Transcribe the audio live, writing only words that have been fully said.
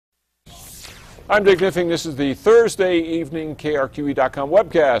I'm Dick Knipfing. This is the Thursday evening KRQE.com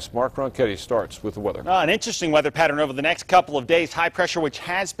webcast. Mark Ronchetti starts with the weather. An interesting weather pattern over the next couple of days. High pressure, which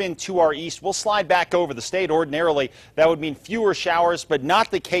has been to our east, will slide back over the state. Ordinarily, that would mean fewer showers, but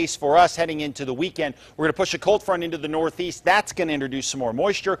not the case for us heading into the weekend. We're going to push a cold front into the northeast. That's going to introduce some more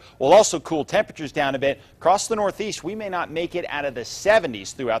moisture. We'll also cool temperatures down a bit. Across the northeast, we may not make it out of the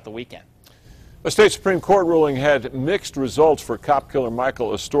 70s throughout the weekend. A state Supreme Court ruling had mixed results for cop killer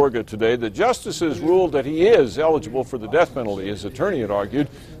Michael Astorga today. The justices ruled that he is eligible for the death penalty. His attorney had argued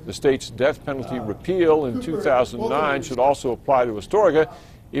the state's death penalty repeal in 2009 should also apply to Astorga,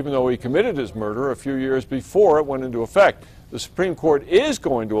 even though he committed his murder a few years before it went into effect. The Supreme Court is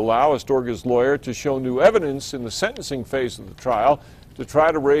going to allow Astorga's lawyer to show new evidence in the sentencing phase of the trial to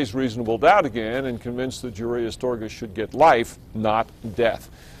try to raise reasonable doubt again and convince the jury Astorga should get life, not death.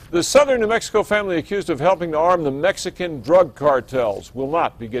 The southern New Mexico family accused of helping to arm the Mexican drug cartels will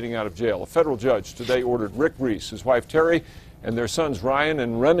not be getting out of jail. A federal judge today ordered Rick Reese, his wife Terry, and their sons Ryan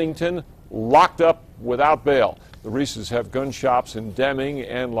and Remington locked up without bail. The Reeses have gun shops in Deming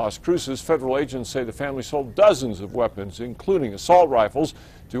and Las Cruces. Federal agents say the family sold dozens of weapons, including assault rifles,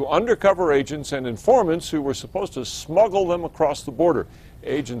 to undercover agents and informants who were supposed to smuggle them across the border.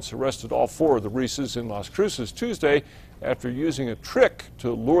 Agents arrested all four of the Reeses in Las Cruces Tuesday after using a trick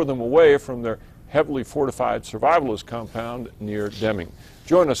to lure them away from their heavily fortified survivalist compound near Deming.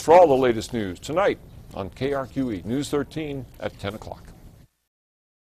 Join us for all the latest news tonight on KRQE News 13 at 10 o'clock.